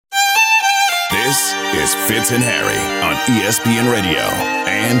This is Fitz and Harry on ESPN Radio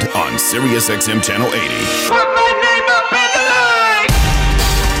and on SiriusXM Channel 80. Put my name up in the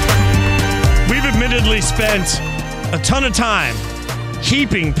line! We've admittedly spent a ton of time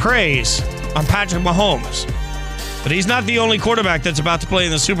heaping praise on Patrick Mahomes, but he's not the only quarterback that's about to play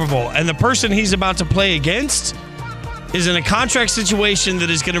in the Super Bowl. And the person he's about to play against is in a contract situation that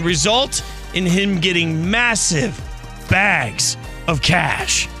is going to result in him getting massive bags of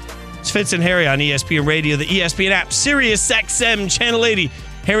cash. It's Fitz and Harry on ESPN Radio, the ESPN app, SiriusXM Channel 80.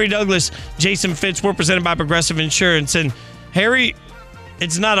 Harry Douglas, Jason Fitz. We're presented by Progressive Insurance. And Harry,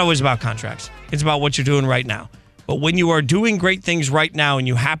 it's not always about contracts. It's about what you're doing right now. But when you are doing great things right now and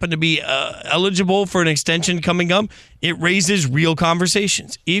you happen to be eligible for an extension coming up, it raises real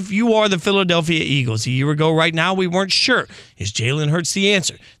conversations. If you are the Philadelphia Eagles, a year ago right now, we weren't sure. Is Jalen Hurts the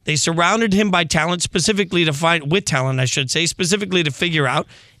answer? They surrounded him by talent specifically to specifically to figure out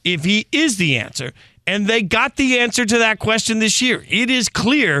if he is the answer. And they got the answer to that question this year. It is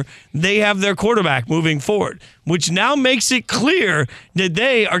clear they have their quarterback moving forward, which now makes it clear that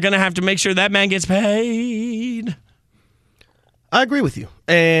they are going to have to make sure that man gets paid. I agree with you.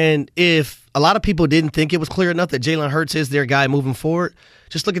 And if a lot of people didn't think it was clear enough that Jalen Hurts is their guy moving forward,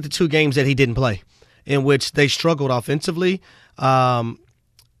 just look at the 2 games that he didn't play, in which they struggled offensively.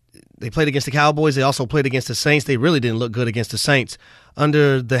 They played against the Cowboys. They also played against the Saints. They really didn't look good against the Saints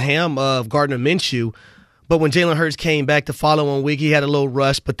under the helm of Gardner Minshew. But when Jalen Hurts came back the following week, he had a little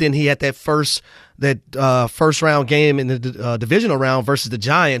rush, but then he had that first round game in the divisional round versus the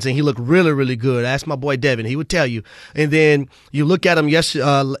Giants, and he looked really, really good. Ask my boy Devin. He would tell you. And then you look at him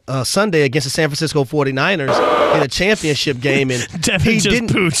Sunday against the San Francisco 49ers in a championship game. And Devin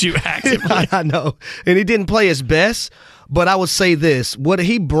just booed you actively. I know. And he didn't play his best. But I would say this: what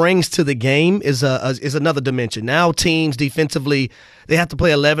he brings to the game is another dimension. Now teams defensively, they have to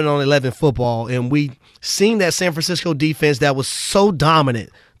play 11-on-11 football, and we seen that San Francisco defense that was so dominant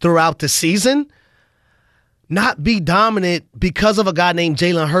throughout the season not be dominant because of a guy named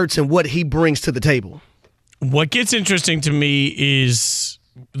Jalen Hurts and what he brings to the table. What gets interesting to me is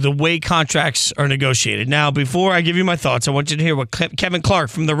the way contracts are negotiated. Now, before I give you my thoughts, I want you to hear what Kevin Clark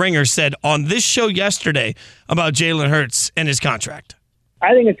from The Ringer said on this show yesterday about Jalen Hurts and his contract.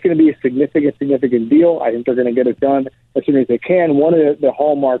 I think it's going to be a significant deal. I think they're going to get it done as soon as they can. One of the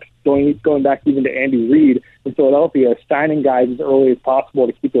hallmarks, going back even to Andy Reid in Philadelphia, is signing guys as early as possible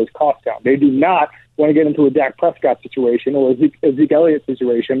to keep those costs down. They do not want to get into a Dak Prescott situation or a Zeke Elliott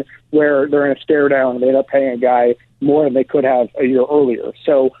situation where they're in a stare down and they end up paying a guy more than they could have a year earlier.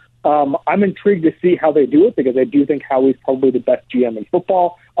 So I'm intrigued to see how they do it because I do think Howie's probably the best GM in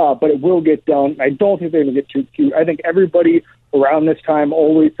football, but it will get done. I don't think they're going to get too cute. I think everybody around this time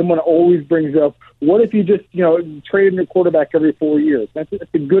someone always brings up, what if you just traded your quarterback every 4 years? That's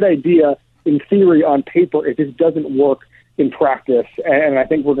a good idea in theory on paper. It just doesn't work in practice, and I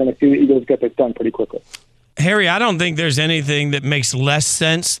think we're going to see the Eagles get this done pretty quickly. Harry, I don't think there's anything that makes less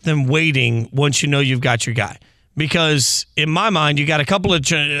sense than waiting once you know you've got your guy. Because in my mind, you got a couple of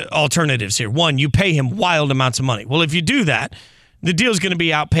alternatives here. One, you pay him wild amounts of money. Well, if you do that, the deal's going to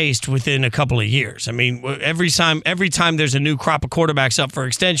be outpaced within a couple of years. I mean, every time there's a new crop of quarterbacks up for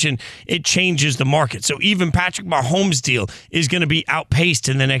extension, it changes the market. So even Patrick Mahomes' deal is going to be outpaced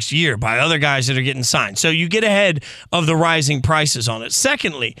in the next year by other guys that are getting signed. So you get ahead of the rising prices on it.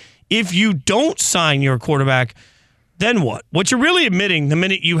 Secondly, if you don't sign your quarterback, then what? What you're really admitting the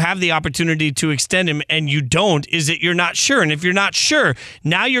minute you have the opportunity to extend him and you don't is that you're not sure. And if you're not sure,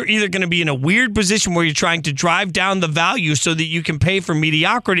 now you're either going to be in a weird position where you're trying to drive down the value so that you can pay for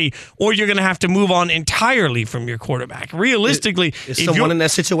mediocrity, or you're going to have to move on entirely from your quarterback. Realistically, is someone in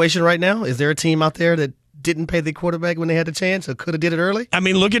that situation right now? Is there a team out there that didn't pay the quarterback when they had the chance or could have did it early? I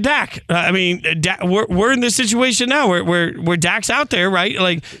mean, look at Dak. We're in this situation now where Dak's out there, right?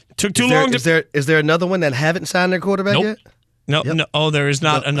 Like, took too long. Is there another one that haven't signed their quarterback yet? No, yep. No. Oh, there is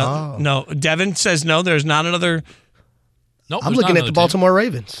not another. Oh. No, Devin says no. There's not another. Nope, I'm looking at the Baltimore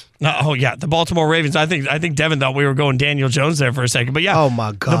Ravens. No, oh yeah, the Baltimore Ravens. I think Devin thought we were going Daniel Jones there for a second, but yeah. Oh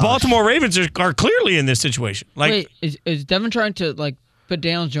my God. The Baltimore Ravens are clearly in this situation. Like, wait, is Devin trying to put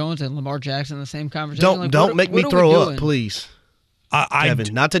Daniel Jones and Lamar Jackson in the same conversation? Don't make me throw up, please.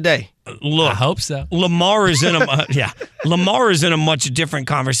 Devin, not today. Look, I hope so. Lamar is in a much different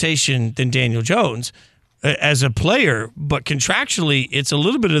conversation than Daniel Jones as a player, but contractually, it's a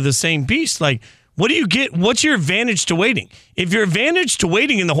little bit of the same beast. Like, what do you get? What's your advantage to waiting? If your advantage to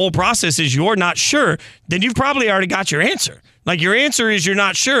waiting in the whole process is you're not sure, then you've probably already got your answer. Like, your answer is you're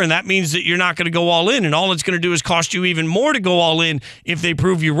not sure, and that means that you're not going to go all in, and all it's going to do is cost you even more to go all in if they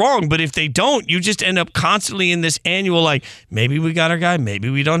prove you wrong. But if they don't, you just end up constantly in this annual, like, maybe we got our guy, maybe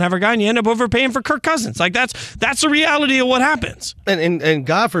we don't have our guy, and you end up overpaying for Kirk Cousins. Like, that's the reality of what happens. And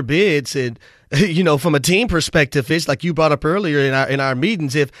God forbid, Sid, from a team perspective, it's like you brought up earlier in our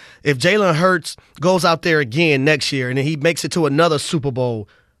meetings, if Jalen Hurts goes out there again next year and he makes it to another Super Bowl,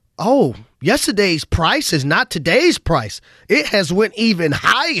 yesterday's price is not today's price. It has went even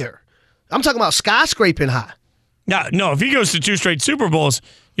higher. I'm talking about skyscraping high. No, if he goes to 2 straight Super Bowls,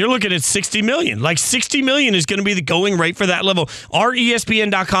 you're looking at $60 million. Like, $60 million is going to be the going rate for that level. Our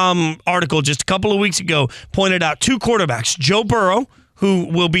ESPN.com article just a couple of weeks ago pointed out 2 quarterbacks, Joe Burrow, who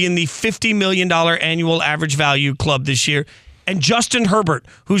will be in the $50 million annual average value club this year, and Justin Herbert,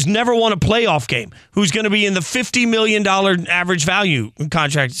 who's never won a playoff game, who's going to be in the $50 million average value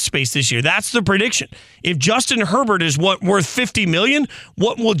contract space this year. That's the prediction. If Justin Herbert is worth $50 million,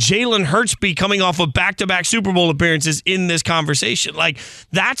 what will Jalen Hurts be coming off of back-to-back Super Bowl appearances in this conversation? Like,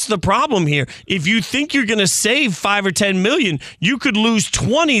 that's the problem here. If you think you're going to save $5 or $10 million, you could lose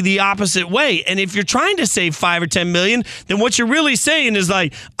 20 the opposite way. And if you're trying to save $5 or $10 million, then what you're really saying is,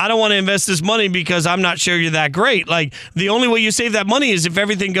 like, I don't want to invest this money because I'm not sure you're that great. Like, the only way you save that money is if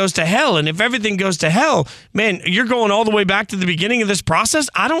everything goes to hell. And if everything goes to hell, man, you're going all the way back to the beginning of this process?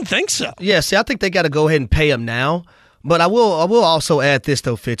 I don't think so. Yeah, see, I think they got to go ahead and pay him now. But I will also add this,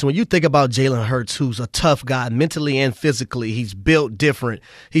 though, Fitz. When you think about Jalen Hurts, who's a tough guy mentally and physically, he's built different.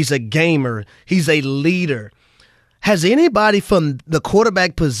 He's a gamer. He's a leader. Has anybody from the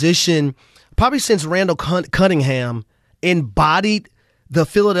quarterback position, probably since Randall Cunningham, embodied the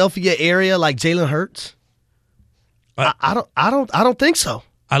Philadelphia area like Jalen Hurts? I don't think so.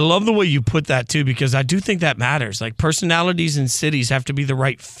 I love the way you put that, too, because I do think that matters. Like, personalities and cities have to be the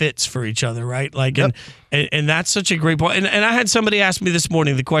right fits for each other, right? Like, yep. and that's such a great point. And I had somebody ask me this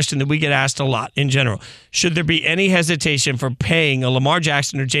morning the question that we get asked a lot in general. Should there be any hesitation for paying a Lamar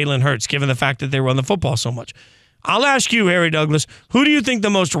Jackson or Jalen Hurts, given the fact that they run the football so much? I'll ask you, Harry Douglas, who do you think the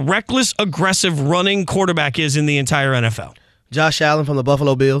most reckless, aggressive running quarterback is in the entire NFL? Josh Allen from the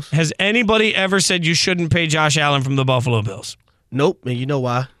Buffalo Bills. Has anybody ever said you shouldn't pay Josh Allen from the Buffalo Bills? Nope, and you know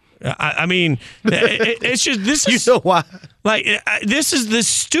why. I mean, it's just this is you know why. Like, this is this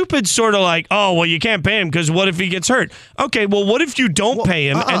stupid sort of like, oh, well, you can't pay him because what if he gets hurt? Okay, well, what if you don't pay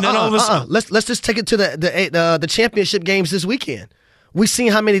him and then all of a sudden let's just take it to the championship games this weekend. We've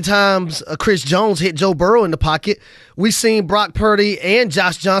seen how many times Chris Jones hit Joe Burrow in the pocket. We've seen Brock Purdy and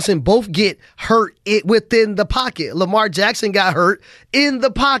Josh Johnson both get hurt within the pocket. Lamar Jackson got hurt in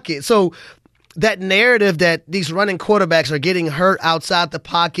the pocket. So that narrative that these running quarterbacks are getting hurt outside the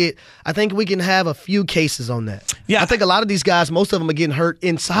pocket, I think we can have a few cases on that. Yeah, I think a lot of these guys, most of them are getting hurt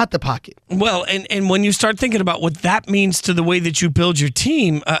inside the pocket. Well, and when you start thinking about what that means to the way that you build your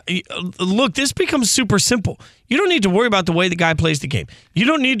team, look, this becomes super simple. You don't need to worry about the way the guy plays the game. You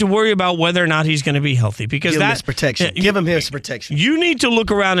don't need to worry about whether or not he's going to be healthy because give him his protection. Give him his protection. You need to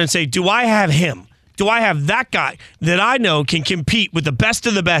look around and say, do I have him? Do I have that guy that I know can compete with the best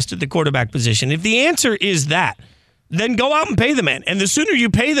of the best at the quarterback position? If the answer is that, then go out and pay the man. And the sooner you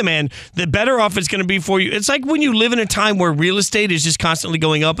pay the man, the better off it's going to be for you. It's like when you live in a time where real estate is just constantly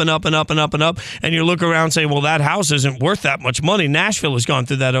going up and up and up and up and up, and you look around and say, well, that house isn't worth that much money. Nashville has gone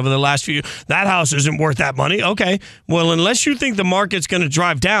through that over the last few years. That house isn't worth that money. Okay, well, unless you think the market's going to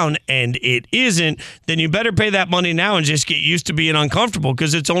drive down, and it isn't, then you better pay that money now and just get used to being uncomfortable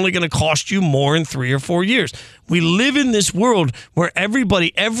because it's only going to cost you more in 3 or 4 years. We live in this world where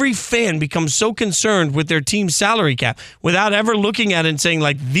every fan becomes so concerned with their team's salary cap without ever looking at it and saying,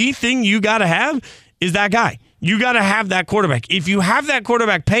 like, the thing you got to have is that guy. You got to have that quarterback. If you have that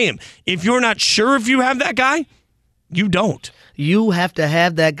quarterback, pay him. If you're not sure if you have that guy, you don't. You have to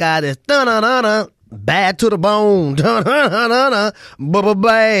have that guy that's bad to the bone, bad.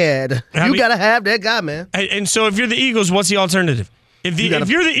 You got to have that guy, man. And so if you're the Eagles, what's the alternative? If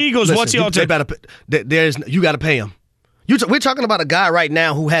you're the Eagles, what's the alternative? You got to pay him. We're talking about a guy right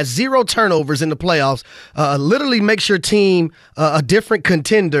now who has 0 turnovers in the playoffs, literally makes your team a different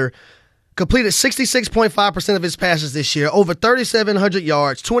contender, completed 66.5% of his passes this year, over 3,700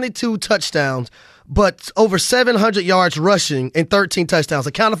 yards, 22 touchdowns, but over 700 yards rushing and 13 touchdowns,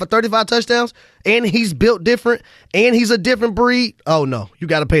 accounting for 35 touchdowns, and he's built different, and he's a different breed. Oh, no, you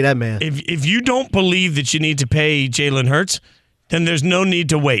got to pay that man. If you don't believe that you need to pay Jalen Hurts, then there's no need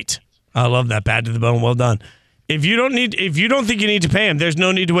to wait. I love that. Bad to the bone. Well done. If you don't think you need to pay him, there's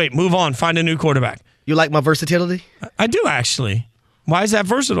no need to wait. Move on. Find a new quarterback. You like my versatility? I do, actually. Why is that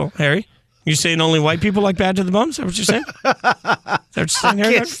versatile, Harry? You saying only white people like Bad to the Bone? Is that what you're saying? Is that what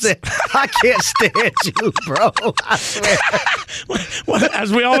you're saying I can't stand you, bro. I swear. Well,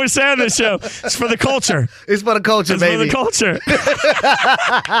 as we always say on this show, it's for the culture. It's for the culture, It's baby. for the culture.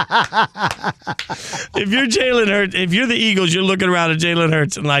 If you're Jalen Hurts, if you're the Eagles, you're looking around at Jalen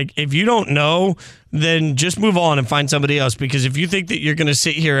Hurts, and like, if you don't know, then just move on and find somebody else. Because if you think that you're going to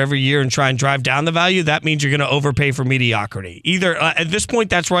sit here every year and try and drive down the value, that means you're going to overpay for mediocrity. Either at this point,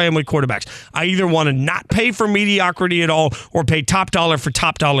 that's where I am with quarterbacks. I either want to not pay for mediocrity at all or pay top dollar for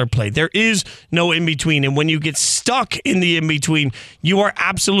top dollar play. There is no in between, and when you get stuck in the in between, you are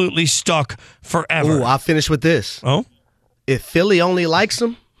absolutely stuck forever. Ooh, I'll finish with this. Oh. If Philly only likes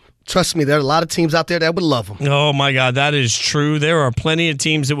him, trust me, there are a lot of teams out there that would love him. Oh, my God, that is true. There are plenty of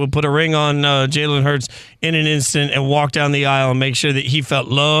teams that would put a ring on Jalen Hurts in an instant and walk down the aisle and make sure that he felt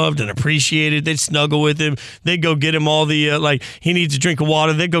loved and appreciated. They'd snuggle with him. They'd go get him all the, he needs a drink of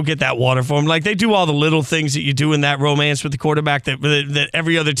water. They'd go get that water for him. Like, they do all the little things that you do in that romance with the quarterback that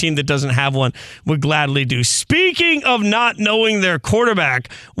every other team that doesn't have one would gladly do. Speaking of not knowing their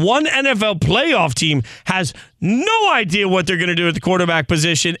quarterback, one NFL playoff team has no idea what they're going to do at the quarterback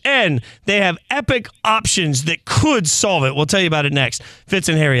position, and they have epic options that could solve it. We'll tell you about it next. Fitz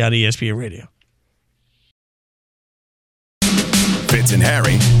and Harry on ESPN Radio. Fitz and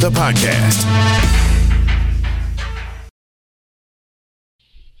Harry, the podcast.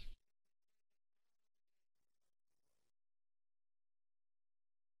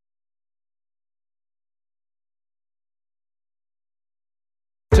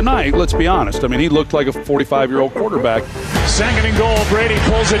 Tonight, let's be honest. I mean, he looked like a 45-year-old quarterback. Second and goal. Brady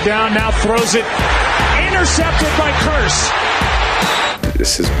pulls it down, now throws it. Intercepted by Kearse.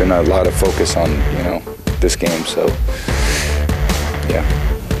 This has been a lot of focus on, this game. So, yeah,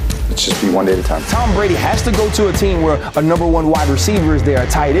 let's just be one day at a time. Tom Brady has to go to a team where a number one wide receiver is there, a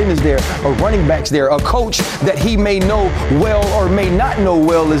tight end is there, a running back's there, a coach that he may know well or may not know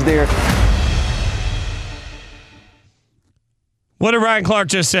well is there. What did Ryan Clark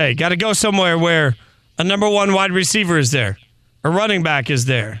just say? Got to go somewhere where a number one wide receiver is there, a running back is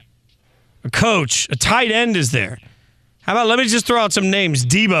there, a coach, a tight end is there. How about, let me just throw out some names.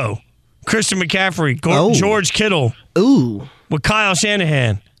 Debo, Christian McCaffrey, George Kittle. Ooh. With Kyle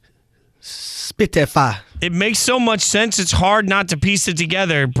Shanahan. Spit that fire. It makes so much sense, it's hard not to piece it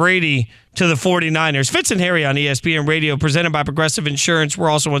together. Brady to the 49ers. Fitz and Harry on ESPN Radio, presented by Progressive Insurance. We're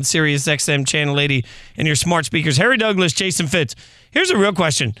also on Sirius XM Channel 80 and your smart speakers. Harry Douglas, Jason Fitz. Here's a real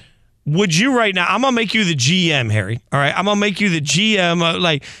question. Would you right now, I'm going to make you the GM, Harry. All right, I'm going to make you the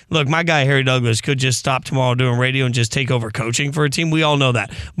GM. Look, my guy Harry Douglas could just stop tomorrow doing radio and just take over coaching for a team. We all know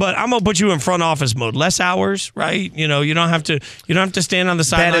that. But I'm going to put you in front office mode. Less hours, right? You don't have to stand on the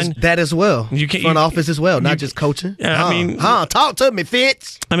sideline. That as well. Front office as well, not just coaching. Talk to me,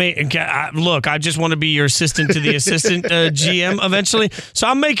 Fitz. I mean, look, I just want to be your assistant to the assistant GM eventually. So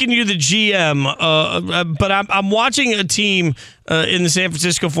I'm making you the GM, but I'm watching a team in the San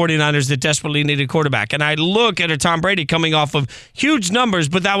Francisco 49ers that desperately needed a quarterback. And I look at a Tom Brady coming off of huge numbers,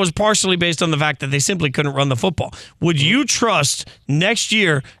 but that was partially based on the fact that they simply couldn't run the football. Would you trust next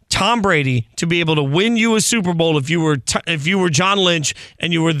year Tom Brady to be able to win you a Super Bowl if you were John Lynch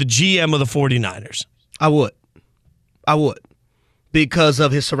and you were the GM of the 49ers? I would. Because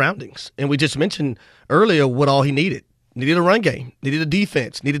of his surroundings. And we just mentioned earlier what all he needed. Needed a run game, needed a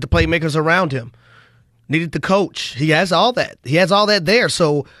defense, needed the playmakers around him, needed the coach. He has all that. He has all that there.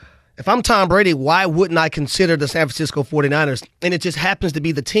 So if I'm Tom Brady, why wouldn't I consider the San Francisco 49ers? And it just happens to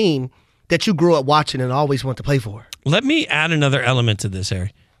be the team that you grew up watching and always want to play for. Let me add another element to this,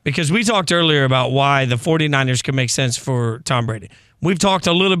 Harry, because we talked earlier about why the 49ers could make sense for Tom Brady. We've talked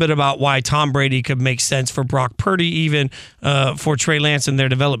a little bit about why Tom Brady could make sense for Brock Purdy, even for Trey Lance and their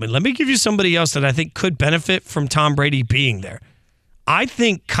development. Let me give you somebody else that I think could benefit from Tom Brady being there. I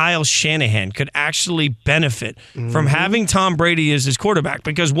think Kyle Shanahan could actually benefit from having Tom Brady as his quarterback,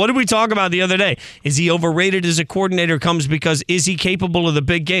 because what did we talk about the other day? Is he overrated as a coordinator comes because is he capable of the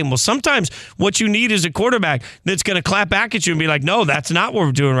big game? Well, sometimes what you need is a quarterback that's going to clap back at you and be like, no, that's not what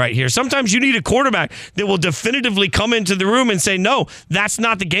we're doing right here. Sometimes you need a quarterback that will definitively come into the room and say, no, that's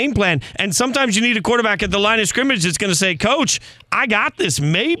not the game plan. And sometimes you need a quarterback at the line of scrimmage that's going to say, Coach, I got this.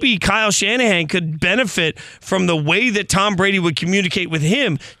 Maybe Kyle Shanahan could benefit from the way that Tom Brady would communicate with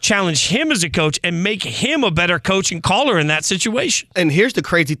him, challenge him as a coach, and make him a better coach and caller in that situation. And here's the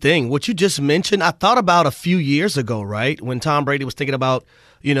crazy thing. What you just mentioned, I thought about a few years ago, right, when Tom Brady was thinking about,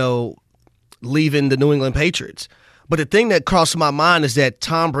 leaving the New England Patriots. But the thing that crossed my mind is that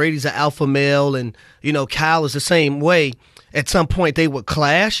Tom Brady's an alpha male and, Kyle is the same way. At some point, they would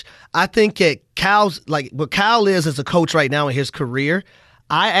clash. I think at what Kyle is as a coach right now in his career,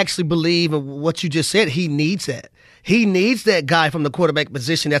 I actually believe in what you just said. He needs that. He needs that guy from the quarterback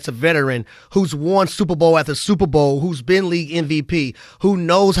position that's a veteran, who's won Super Bowl after Super Bowl, who's been league MVP, who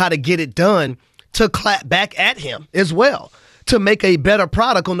knows how to get it done, to clap back at him as well, to make a better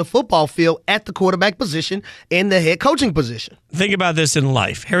product on the football field at the quarterback position and the head coaching position. Think about this in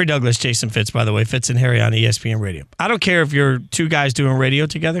life. Harry Douglas, Jason Fitz, by the way, Fitz and Harry on ESPN Radio. I don't care if you're two guys doing radio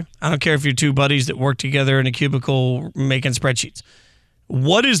together. I don't care if you're two buddies that work together in a cubicle making spreadsheets.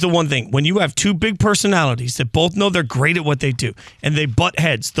 What is the one thing, when you have two big personalities that both know they're great at what they do and they butt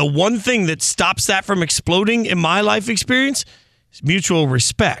heads, the one thing that stops that from exploding in my life experience is mutual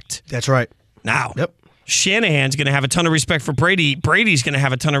respect. That's right. Now, Yep. Shanahan's going to have a ton of respect for Brady. Brady's going to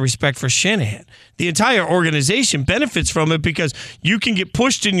have a ton of respect for Shanahan. The entire organization benefits from it because you can get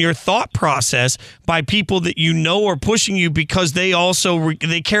pushed in your thought process by people that you know are pushing you because they also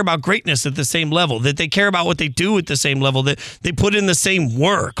they care about greatness at the same level, that they care about what they do at the same level, that they put in the same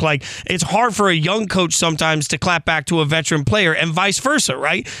work. Like, it's hard for a young coach sometimes to clap back to a veteran player and vice versa,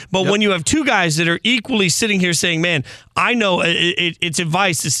 right? But when you have two guys that are equally sitting here saying, man, I know it's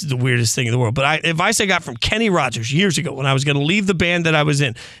advice. This is the weirdest thing in the world, but advice I got from Kenny Rogers years ago when I was going to leave the band that I was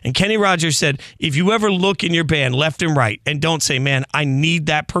in. And Kenny Rogers said, if you ever look in your band left and right and don't say, man, I need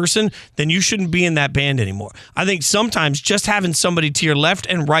that person, then you shouldn't be in that band anymore. I think sometimes just having somebody to your left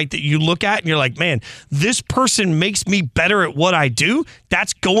and right that you look at and you're like, man, this person makes me better at what I do,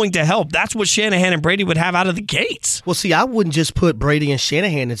 that's going to help. That's what Shanahan and Brady would have out of the gates. Well, see, I wouldn't just put Brady and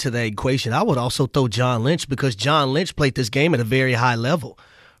Shanahan into that equation. I would also throw John Lynch, because John Lynch played this game at a very high level.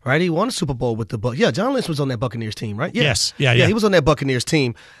 Right, he won a Super Bowl with the Bucs. Yeah, John Lynch was on that Buccaneers team, right? Yeah. Yes, yeah. He was on that Buccaneers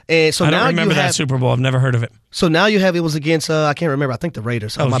team, and so I now don't remember you have that Super Bowl. I've never heard of it. So now you have, it was against I can't remember. I think the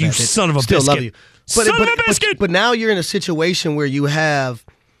Raiders. Oh, my you bad. son of a Still biscuit. love you, Son of a biscuit. But now you're in a situation where you have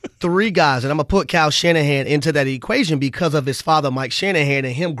three guys, and I'm gonna put Kyle Shanahan into that equation because of his father, Mike Shanahan,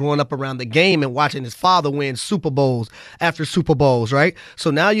 and him growing up around the game and watching his father win Super Bowls after Super Bowls. Right.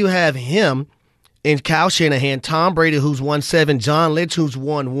 So now you have him and Kyle Shanahan, Tom Brady, who's won 7, John Lynch, who's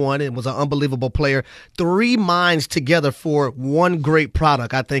won 1 and was an unbelievable player. Three minds together for one great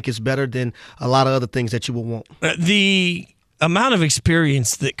product, I think, is better than a lot of other things that you will want. The amount of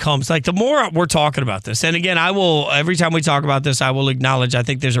experience that comes, like, the more we're talking about this, and again, I will, every time we talk about this, I will acknowledge, I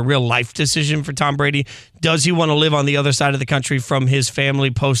think there's a real life decision for Tom Brady. Does he want to live on the other side of the country from his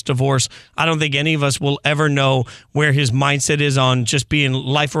family post-divorce? I don't think any of us will ever know where his mindset is on just being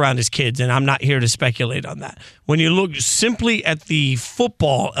life around his kids, and I'm not here to speculate on that. When you look simply at the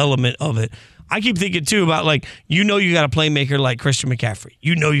football element of it, I keep thinking, too, about, like, you got a playmaker like Christian McCaffrey.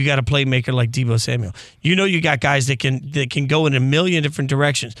 You got a playmaker like Deebo Samuel. You got guys that can go in a million different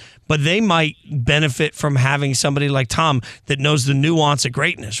directions, but they might benefit from having somebody like Tom that knows the nuance of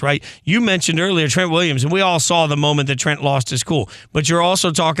greatness, right? You mentioned earlier Trent Williams, and we all saw the moment that Trent lost his cool, but you're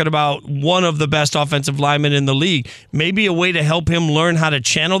also talking about one of the best offensive linemen in the league. Maybe a way to help him learn how to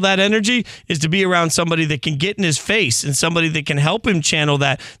channel that energy is to be around somebody that can get in his face and somebody that can help him channel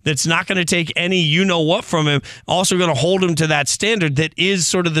that's not going to take any you-know-what from him, also going to hold him to that standard that is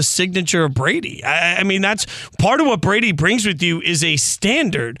sort of the signature of Brady. I mean, that's part of what Brady brings with you is a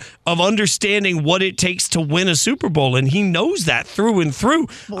standard of understanding what it takes to win a Super Bowl, and he knows that through and through.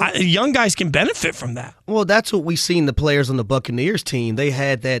 Young guys can benefit from that. Well, that's what we've seen the players on the Buccaneers team. They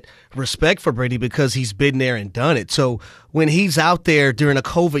had that respect for Brady because he's been there and done it. So when he's out there during a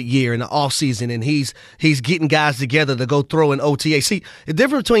COVID year in the offseason and he's getting guys together to go throw an OTA. See, the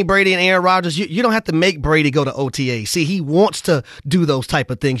difference between Brady and Aaron Rodgers, you don't have to make Brady go to OTA. See, he wants to do those type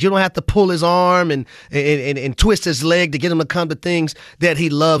of things. You don't have to pull his arm and twist his leg to get him to come to things that he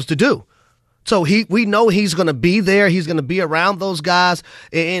loves to do. So we know he's going to be there. He's going to be around those guys,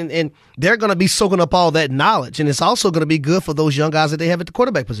 and they're going to be soaking up all that knowledge. And it's also going to be good for those young guys that they have at the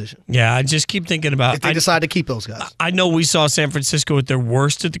quarterback position. Yeah, I just keep thinking about if they decide to keep those guys. I know we saw San Francisco at their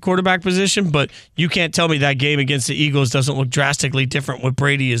worst at the quarterback position, but you can't tell me that game against the Eagles doesn't look drastically different with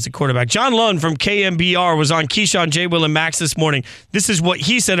Brady as the quarterback. John Lund from KMBR was on Keyshawn, J. Will, and Max this morning. This is what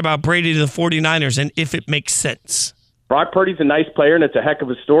he said about Brady to the 49ers and if it makes sense. Brock Purdy's a nice player, and it's a heck of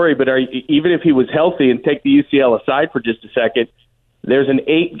a story, but even if he was healthy, and take the UCL aside for just a second, there's an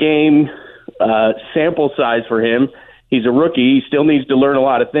 8-game sample size for him. He's a rookie. He still needs to learn a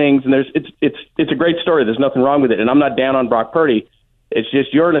lot of things, and it's a great story. There's nothing wrong with it, and I'm not down on Brock Purdy. It's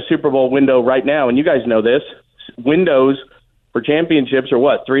just you're in a Super Bowl window right now, and you guys know this. Windows for championships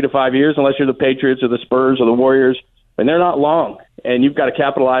are, 3 to 5 years, unless you're the Patriots or the Spurs or the Warriors, and they're not long, and you've got to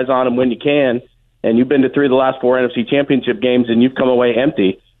capitalize on them when you can. And you've been to 3 of the last 4 NFC Championship games, and you've come away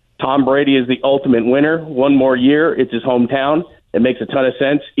empty. Tom Brady is the ultimate winner. One more year. It's his hometown. It makes a ton of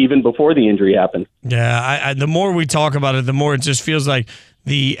sense even before the injury happened. Yeah, the more we talk about it, the more it just feels like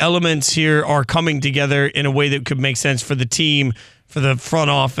the elements here are coming together in a way that could make sense for the team, for the front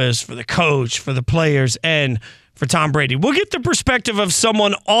office, for the coach, for the players, and for Tom Brady. We'll get the perspective of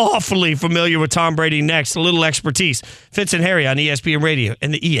someone awfully familiar with Tom Brady next, a little expertise. Fitz and Harry on ESPN Radio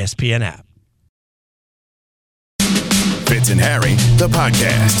and the ESPN app. Fitz and Harry, the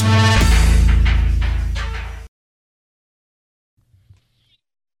podcast.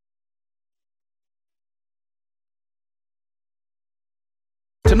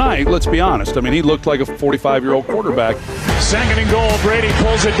 Tonight, let's be honest. I mean, he looked like a 45-year-old quarterback. 2nd and goal. Brady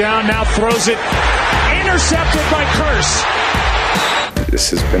pulls it down, now throws it. Intercepted by Curse. This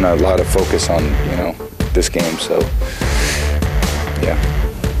has been a lot of focus on, this game. So, yeah,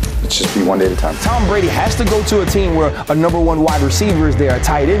 let's just be one day at a time. Tom Brady has to go to a team where a number one wide receiver is there, a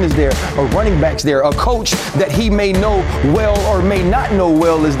tight end is there, a running back's there, a coach that he may know well or may not know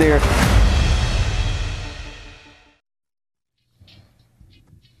well is there.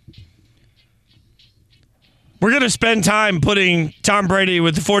 We're going to spend time putting Tom Brady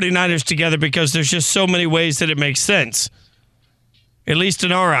with the 49ers together because there's just so many ways that it makes sense, at least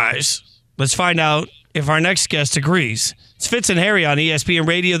in our eyes. Let's find out if our next guest agrees. It's Fitz and Harry on ESPN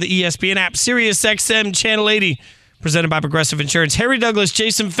Radio, the ESPN app, Sirius XM Channel 80, presented by Progressive Insurance. Harry Douglas,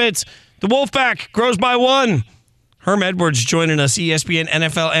 Jason Fitz, the Wolfpack grows by one. Herm Edwards joining us, ESPN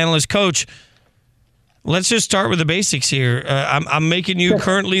NFL analyst coach. Let's just start with the basics here. I'm making you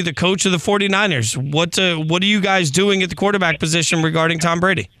currently the coach of the 49ers. What are you guys doing at the quarterback position regarding Tom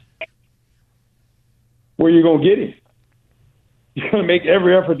Brady? Where are you going to get him? You're going to make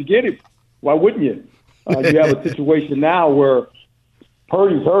every effort to get him. Why wouldn't you? You have a situation now where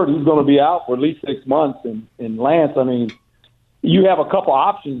Purdy's hurt. He's going to be out for at least 6 months. And Lance, I mean, you have a couple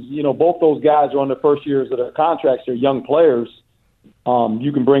options. Both those guys are on their first years of their contracts. They're young players.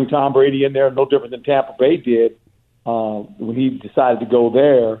 You can bring Tom Brady in there, no different than Tampa Bay did when he decided to go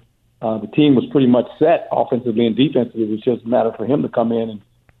there. The team was pretty much set offensively and defensively. It was just a matter for him to come in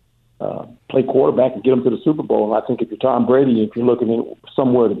and play quarterback and get them to the Super Bowl. And I think if you're Tom Brady, if you're looking at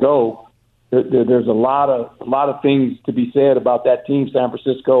somewhere to go, there's a lot of things to be said about that team. San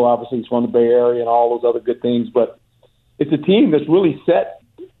Francisco, obviously, it's from the Bay Area and all those other good things. But it's a team that's really set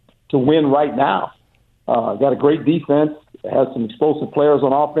to win right now. Got a great defense. Has some explosive players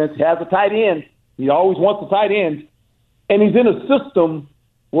on offense. Has a tight end. He always wants a tight end. And he's in a system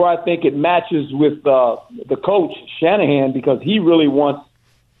where I think it matches with the coach, Shanahan, because he really wants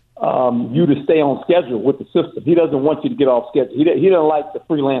you to stay on schedule with the system. He doesn't want you to get off schedule. He doesn't like the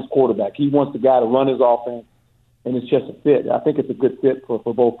freelance quarterback. He wants the guy to run his offense, and it's just a fit. I think it's a good fit for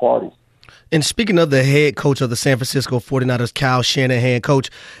both parties. And speaking of the head coach of the San Francisco 49ers, Kyle Shanahan,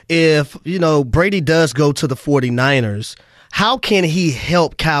 coach, if, Brady does go to the 49ers, how can he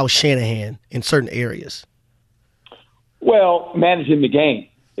help Kyle Shanahan in certain areas? Well, managing the game.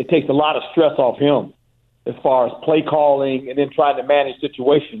 It takes a lot of stress off him as far as play calling and then trying to manage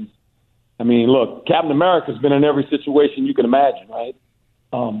situations. I mean, look, Captain America's been in every situation you can imagine, right?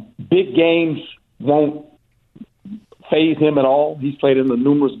 Big games won't phase him at all. He's played in the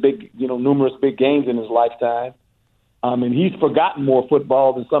numerous big games in his lifetime. And he's forgotten more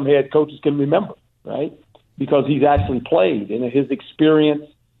football than some head coaches can remember, right? Because he's actually played, and his experience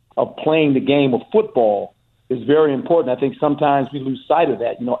of playing the game of football is very important. I think sometimes we lose sight of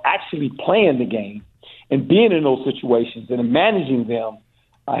that. Actually playing the game and being in those situations and managing them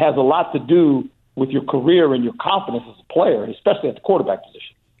has a lot to do with your career and your confidence as a player, especially at the quarterback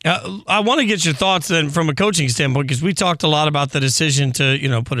position. I want to get your thoughts then from a coaching standpoint, because we talked a lot about the decision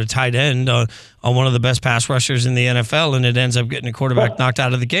to, put a tight end on one of the best pass rushers in the NFL, and it ends up getting a quarterback knocked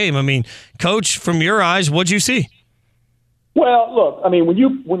out of the game. I mean, Coach, from your eyes, what'd you see? Well, look, I mean, when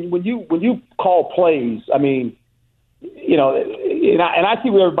you call plays, I mean, and I see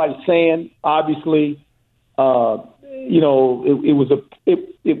what everybody's saying. Obviously,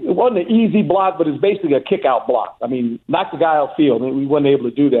 it wasn't an easy block, but it's basically a kick-out block. I mean, knocked the guy out field, and we wasn't able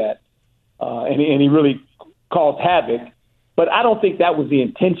to do that. And he really caused havoc. But I don't think that was the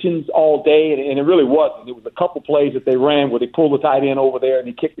intentions all day, and it really wasn't. It was a couple plays that they ran where they pulled the tight end over there and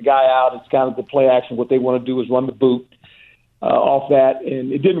he kicked the guy out. It's kind of the play action. What they want to do is run the boot off that,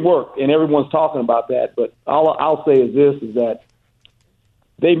 and it didn't work. And everyone's talking about that. But all I'll say is this, is that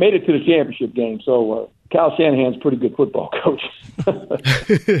they made it to the championship game. So Kyle Shanahan's a pretty good football coach.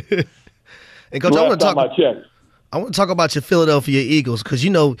 And Coach, I want to talk about your Philadelphia Eagles, because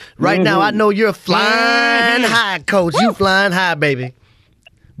right now I know you're flying high, Coach. You flying high, baby.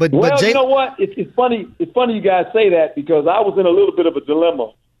 But you know what? It's funny. It's funny you guys say that, because I was in a little bit of a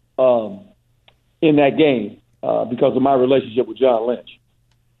dilemma in that game because of my relationship with John Lynch.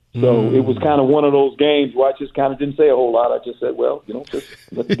 So it was kind of one of those games where I just kind of didn't say a whole lot. I just said, well, just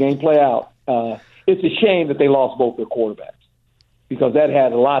let the game play out. It's a shame that they lost both their quarterbacks because that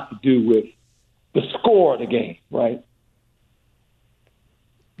had a lot to do with the score of the game, right?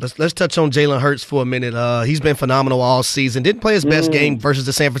 Let's touch on Jalen Hurts for a minute. He's been phenomenal all season. Didn't play his best game versus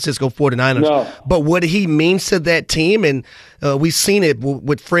the San Francisco 49ers. No. But what he means to that team, and we've seen it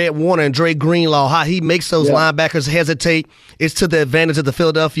with Fred Warner and Dre Greenlaw, how he makes those linebackers hesitate. It's to the advantage of the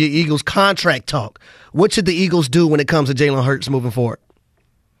Philadelphia Eagles contract talk. What should the Eagles do when it comes to Jalen Hurts moving forward?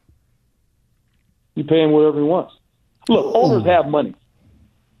 You pay him whatever he wants. Look, owners have money.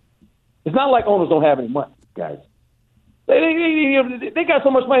 It's not like owners don't have any money, guys. They got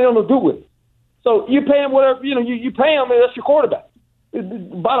so much money they don't know what to do with it. So you pay him whatever, you pay him, and that's your quarterback.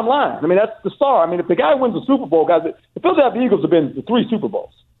 Bottom line. I mean, that's the star. I mean, if the guy wins the Super Bowl, guys, the Philadelphia Eagles have been to 3 Super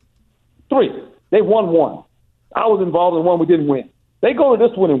Bowls. 3. They won 1. I was involved in 1 we didn't win. They go to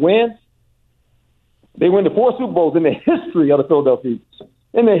this one and win. They win the 4 Super Bowls in the history of the Philadelphia Eagles.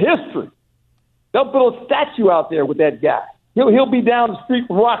 In the history. They'll build a statue out there with that guy. He'll be down the street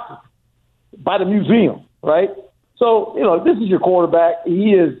from Rockford by the museum, right? So, this is your quarterback.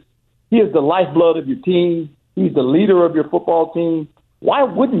 He is the lifeblood of your team. He's the leader of your football team. Why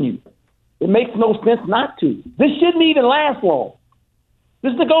wouldn't you? It makes no sense not to. This shouldn't even last long.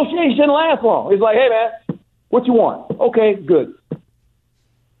 This negotiation shouldn't last long. It's like, hey, man, what you want? Okay, good.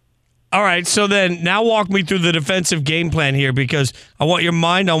 All right, so then now walk me through the defensive game plan here because I want your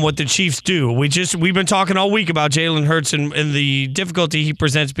mind on what the Chiefs do. We've been talking all week about Jalen Hurts and the difficulty he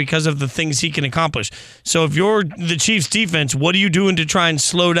presents because of the things he can accomplish. So if you're the Chiefs defense, what are you doing to try and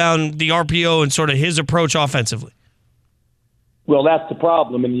slow down the RPO and sort of his approach offensively? Well, that's the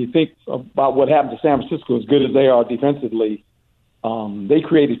problem. And you think about what happened to San Francisco, as good as they are defensively, they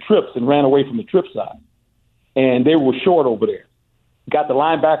created trips and ran away from the trip side. And they were short over there. Got the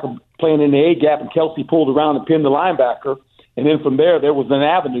linebacker playing in the A-gap, and Kelsey pulled around and pinned the linebacker. And then from there was an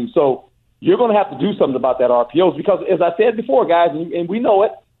avenue. So you're going to have to do something about that RPOs because, as I said before, guys, and we know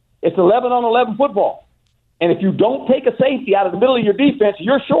it, it's 11-on-11 football. And if you don't take a safety out of the middle of your defense,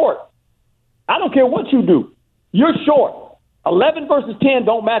 you're short. I don't care what you do. You're short. 11 versus 10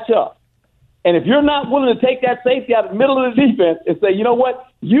 don't match up. And if you're not willing to take that safety out of the middle of the defense and say, you know what,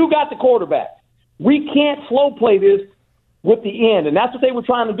 you got the quarterback. We can't slow play this with the end. And that's what they were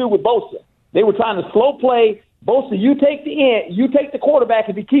trying to do with Bosa. They were trying to slow play. Bosa, you take the end, you take the quarterback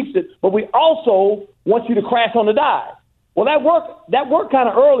if he keeps it, but we also want you to crash on the dive. Well, that worked kind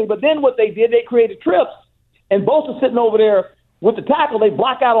of early, but then what they did, they created trips. And Bosa sitting over there with the tackle, they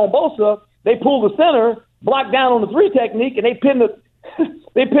block out on Bosa, they pull the center, block down on the 3 technique, and they pin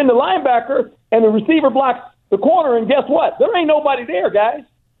the linebacker, and the receiver blocks the corner, and guess what? There ain't nobody there, guys.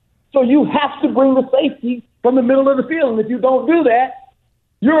 So you have to bring the safety from the middle of the field. And if you don't do that,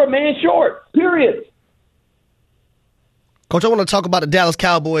 you're a man short, period. Coach, I want to talk about the Dallas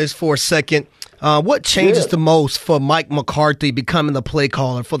Cowboys for a second. What changes the most for Mike McCarthy becoming the play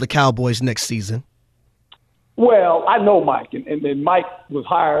caller for the Cowboys next season? Well, I know Mike, and Mike was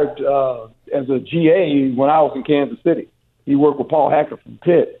hired as a GA when I was in Kansas City. He worked with Paul Hackett from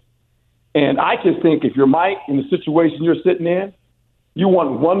Pitt. And I just think if you're Mike in the situation you're sitting in, you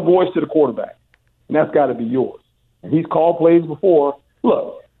want one voice to the quarterback, and that's got to be yours. And he's called plays before.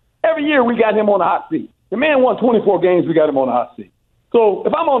 Look, every year we got him on the hot seat. The man won 24 games, we got him on the hot seat. So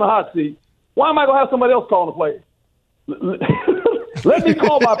if I'm on the hot seat, why am I going to have somebody else calling the plays? Let me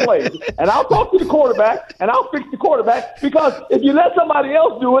call my plays, and I'll talk to the quarterback, and I'll fix the quarterback, because if you let somebody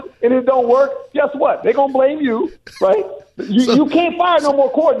else do it and it don't work, guess what? They're going to blame you, right? You can't fire no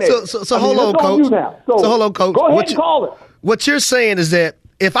more coordinators. So hold on, Coach. So hold on, Coach. Go ahead and call it. What you're saying is that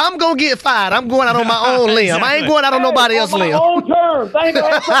if I'm going to get fired, I'm going out on my own limb. Exactly. I ain't going out on nobody else's limb. On my own terms. I ain't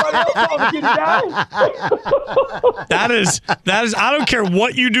going to have somebody else calling to get it down. That is, I don't care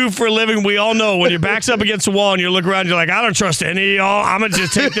what you do for a living. We all know when your back's up against the wall and you look around, you're like, I don't trust any of y'all. I'm going to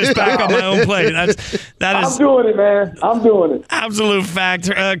just take this back on my own play. That is. I'm doing it, man. I'm doing it. Absolute fact.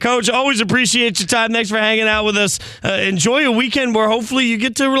 Coach, always appreciate your time. Thanks for hanging out with us. Enjoy a weekend where hopefully you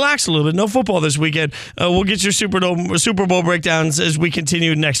get to relax a little bit. No football this weekend. We'll get your Super Bowl breakdowns as we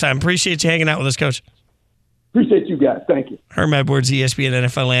continue next time. Appreciate you hanging out with us, Coach. Appreciate you guys. Thank you. Herm Edwards, ESPN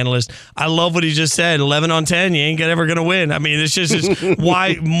NFL analyst. I love what he just said. 11 on 10, you ain't ever going to win. I mean, it's just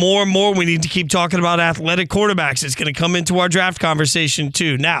why more and more we need to keep talking about athletic quarterbacks. It's going to come into our draft conversation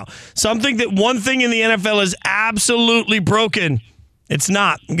too. Now, one thing in the NFL is absolutely broken. It's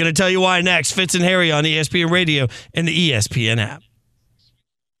not. I'm going to tell you why next. Fitz and Harry on ESPN Radio and the ESPN app.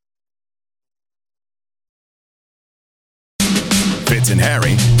 Fitz and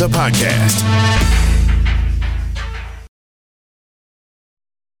Harry, the podcast.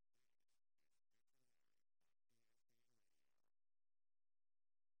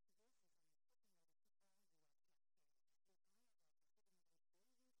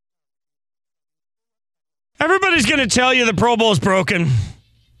 Everybody's going to tell you the Pro Bowl is broken.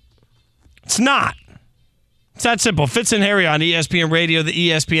 It's not. It's that simple. Fitz and Harry on ESPN Radio, the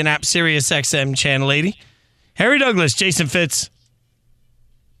ESPN app, Sirius XM Channel 80. Harry Douglas, Jason Fitz.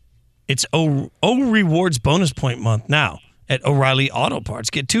 It's O Rewards bonus point month now at O'Reilly Auto Parts.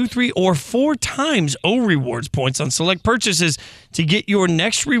 Get 2, 3, or 4 times O Rewards points on select purchases to get your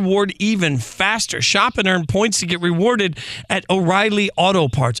next reward even faster. Shop and earn points to get rewarded at O'Reilly Auto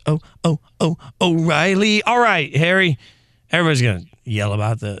Parts. O'Reilly. All right, Harry. Everybody's going to yell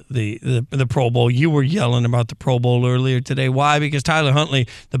about the Pro Bowl. You were yelling about the Pro Bowl earlier today. Why? Because Tyler Huntley,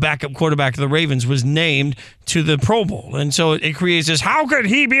 the backup quarterback of the Ravens, was named to the Pro Bowl. And so it creates this, how could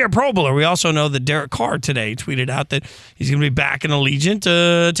he be a Pro Bowler? We also know that Derek Carr today tweeted out that he's going to be back in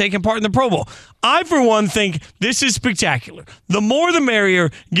Allegiant taking part in the Pro Bowl. I, for one, think this is spectacular. The more the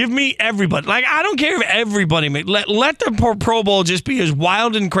merrier. Give me everybody. Like, I don't care if everybody let the Pro Bowl just be as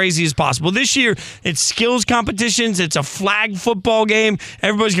wild and crazy as possible. This year, it's skills competitions. It's a flag football game.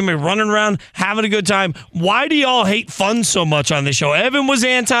 Everybody's going to be running around, having a good time. Why do y'all hate fun so much on this show? Evan was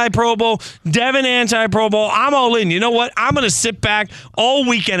anti-Pro Bowl. Devin anti-Pro Bowl. I'm all in. You know what? I'm going to sit back all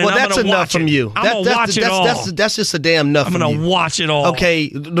weekend and I'm going to watch it. Well, that's enough from you. I'm going to watch it all. That's just a damn enough from you. I'm going to watch it all. Okay,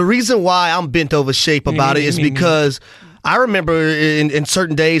 the reason why I'm bent over shape about it is because I remember in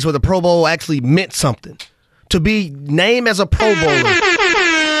certain days where the Pro Bowl actually meant something. To be named as a Pro Bowler.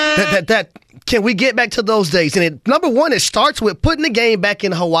 That can we get back to those days? And number one, it starts with putting the game back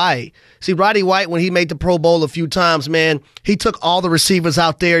in Hawaii. See, Roddy White, when he made the Pro Bowl a few times, man, he took all the receivers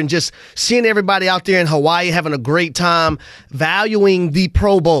out there and just seeing everybody out there in Hawaii having a great time, valuing the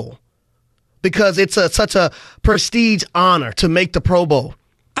Pro Bowl. Because it's such a prestige honor to make the Pro Bowl.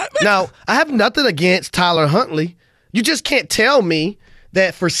 Now, I have nothing against Tyler Huntley. You just can't tell me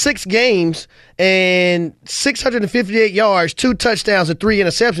that for 6 games and 658 yards, 2 touchdowns, and 3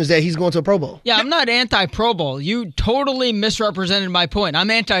 interceptions that he's going to a Pro Bowl. Yeah, I'm not anti-Pro Bowl. You totally misrepresented my point. I'm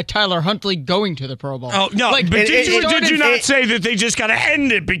anti-Tyler Huntley going to the Pro Bowl. Oh, no, but did you not say that they just got to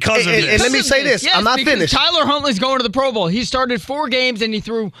end it because of this? And let me say this. Yes, I'm not finished. Tyler Huntley's going to the Pro Bowl. He started 4 games and he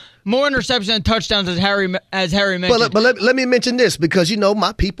threw more interceptions and touchdowns as Harry mentioned. But let me mention this because,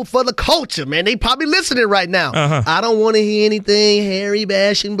 my people for the culture, man, they probably listening right now. I don't want to hear anything Harry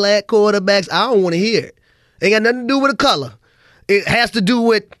bashing black quarterbacks. I don't want to hear it. Ain't got nothing to do with the color. It has to do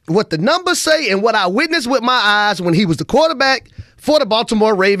with what the numbers say and what I witnessed with my eyes when he was the quarterback for the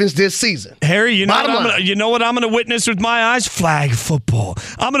Baltimore Ravens this season. Harry, you know what I'm going to witness with my eyes? Flag football.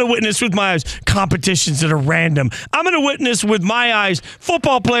 I'm going to witness with my eyes competitions that are random. I'm going to witness with my eyes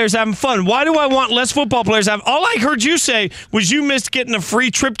football players having fun. Why do I want less football players having? All I heard you say was you missed getting a free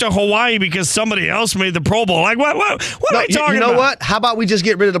trip to Hawaii because somebody else made the Pro Bowl. Like what am I talking about? You know what? How about we just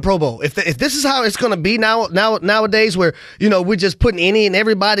get rid of the Pro Bowl? If this is how it's going to be nowadays, where we're just putting any and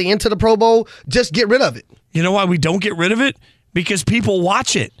everybody into the Pro Bowl, just get rid of it. You know why we don't get rid of it? Because people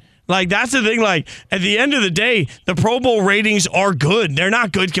watch it. Like, that's the thing. Like, at the end of the day, the Pro Bowl ratings are good. They're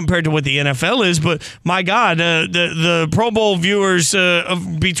not good compared to what the NFL is, but my God, the Pro Bowl viewers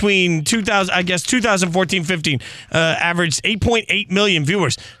between 2014-15 averaged 8.8 million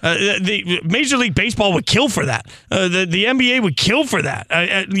viewers. The Major League Baseball would kill for that. The NBA would kill for that.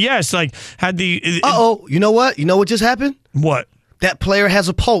 Yes, like had the. You know what? You know what just happened? What? That player has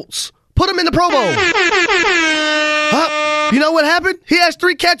a pulse. Put him in the Pro Bowl. You know what happened? He has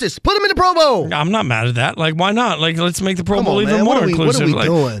 3 catches. Put him in the Pro Bowl. I'm not mad at that. Like, why not? Like, let's make the Pro Bowl even more inclusive. What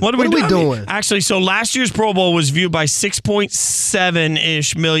are we doing? What are we doing? Actually, so last year's Pro Bowl was viewed by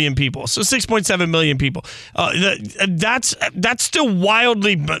 6.7-ish million people. So 6.7 million people. That's still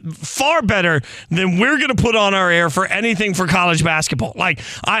wildly far better than we're going to put on our air for anything for college basketball. Like,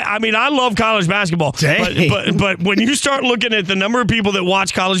 I mean, I love college basketball. But when you start looking at the number of people that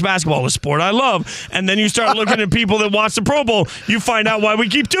watch college basketball, a sport I love, and then you start looking at people that watch the Pro Bowl, you find out why we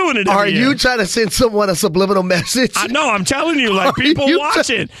keep doing it every year. Are you trying to send someone a subliminal message? No, I'm telling you, like, people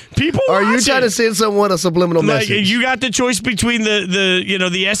watch it. People watch it. Are you trying to send someone a subliminal message? You got the choice between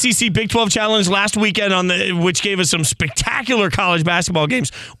the SEC Big 12 Challenge last weekend which gave us some spectacular college basketball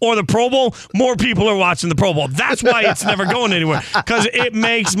games, or the Pro Bowl. More people are watching the Pro Bowl. That's why it's never going anywhere, because it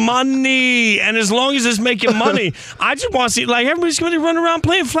makes money. And as long as it's making money, I just want to see, like, everybody's going to run around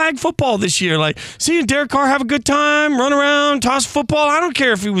playing flag football this year. Like, seeing Derek Carr have a good time, run around, toss football. I don't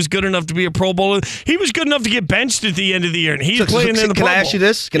care if he was good enough to be a Pro Bowler. He was good enough to get benched at the end of the year, and he's playing in the Pro Bowl. Can I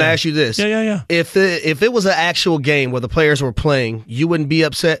ask you this? Yeah. If it was an actual game where the players were playing, you wouldn't be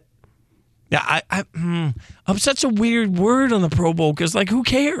upset? Yeah, upset's a weird word on the Pro Bowl because, like, who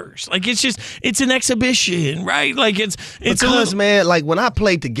cares? Like, it's an exhibition, right? Like, it's man, like, when I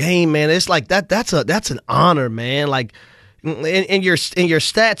played the game, man, it's like that's an honor, man. Like, and your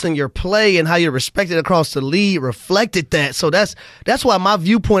stats and your play and how you're respected across the league reflected that. So that's why my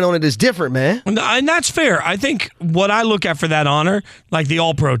viewpoint on it is different, man. And that's fair. I think what I look at for that honor, like the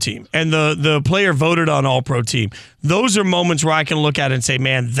All-Pro team and the player voted on All-Pro team, those are moments where I can look at it and say,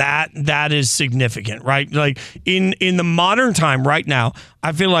 man, that is significant, right? Like in the modern time right now,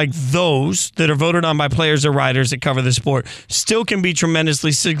 I feel like those that are voted on by players or writers that cover the sport still can be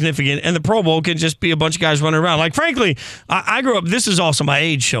tremendously significant, and the Pro Bowl can just be a bunch of guys running around. Like, frankly, I grew up, this is also my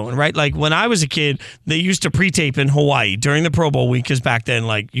age showing, right? Like, when I was a kid, they used to pre-tape in Hawaii during the Pro Bowl week, because back then,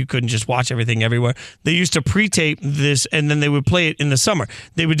 like, you couldn't just watch everything everywhere. They used to pre-tape this, and then they would play it in the summer.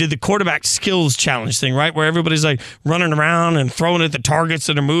 They would do the quarterback skills challenge thing, right? Where everybody's, like, running around and throwing at the targets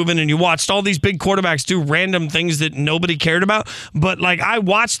that are moving, and you watched all these big quarterbacks do random things that nobody cared about. But, like, I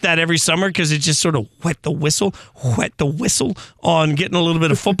watched that every summer because it just sort of wet the whistle on getting a little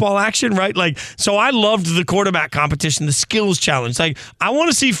bit of football action, right? Like, so I loved the quarterback competition, the skills challenge. Like, I want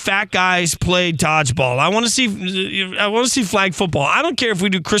to see fat guys play dodgeball. I want to see flag football. I don't care if we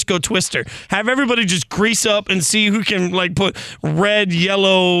do Crisco Twister. Have everybody just grease up and see who can, like, put red,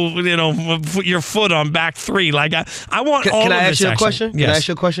 yellow, your foot on back three. Like, I want all of this. Can I ask you a question? Yes. Can I ask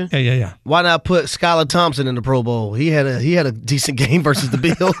you a question? Yeah. Why not put Skylar Thompson in the Pro Bowl? He had a decent game versus the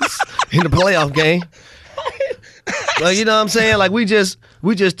Bills in the playoff game. Well, you know what I'm saying? Like, we just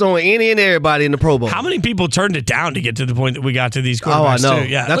throwing any and everybody in the Pro Bowl. How many people turned it down to get to the point that we got to these quarterbacks? Oh, I know. Too?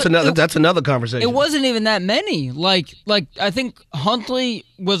 Yeah, that's another conversation. It wasn't even that many. Like I think Huntley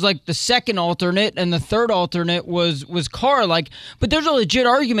was like the second alternate, and the third alternate was Carr. Like, but there's a legit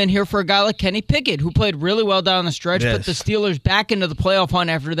argument here for a guy like Kenny Pickett, who played really well down the stretch, put the Steelers back into the playoff hunt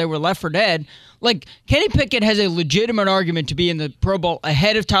after they were left for dead. Like, Kenny Pickett has a legitimate argument to be in the Pro Bowl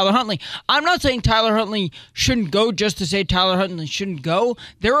ahead of Tyler Huntley. I'm not saying Tyler Huntley shouldn't go just to say Tyler Huntley shouldn't go.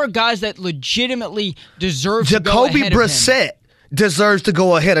 There are guys that legitimately deserve to go ahead of him. Jacoby Brissett deserves to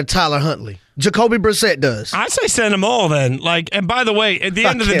go ahead of Tyler Huntley. Jacoby Brissett does. I say send them all then. Like, and by the way, at the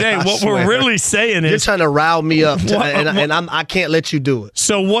end of the day, what we're really saying is you're trying to rile me up, and I can't let you do it.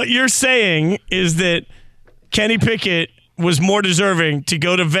 So what you're saying is that Kenny Pickett was more deserving to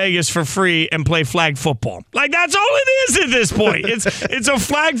go to Vegas for free and play flag football. Like, that's all it is at this point. It's a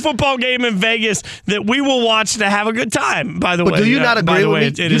flag football game in Vegas that we will watch to have a good time. By the way, do you not agree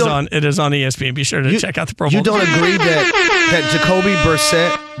with me? It is on ESPN. Be sure to check out the Pro Bowl. You don't agree that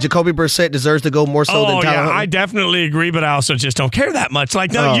Jacoby Brissett deserves to go more so than Tyler Huntley? I definitely agree, but I also just don't care that much.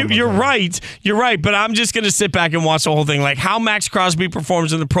 Like, no, you're right. You're right, but I'm just going to sit back and watch the whole thing. Like, how Max Crosby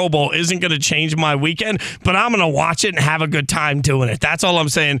performs in the Pro Bowl isn't going to change my weekend, but I'm going to watch it and have a good time doing it. That's all I'm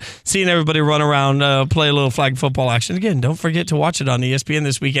saying. Seeing everybody run around, play a little flag football action. Again, don't forget to watch it on ESPN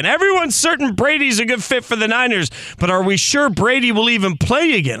this weekend. Everyone's certain Brady's a good fit for the Niners, but are we sure Brady will even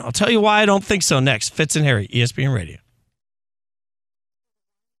play again? I'll tell you why I don't think so next. Fitz and Harry, ESPN Radio.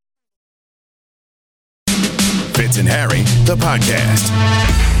 Fitz and Harry, the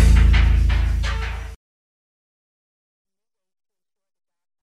podcast.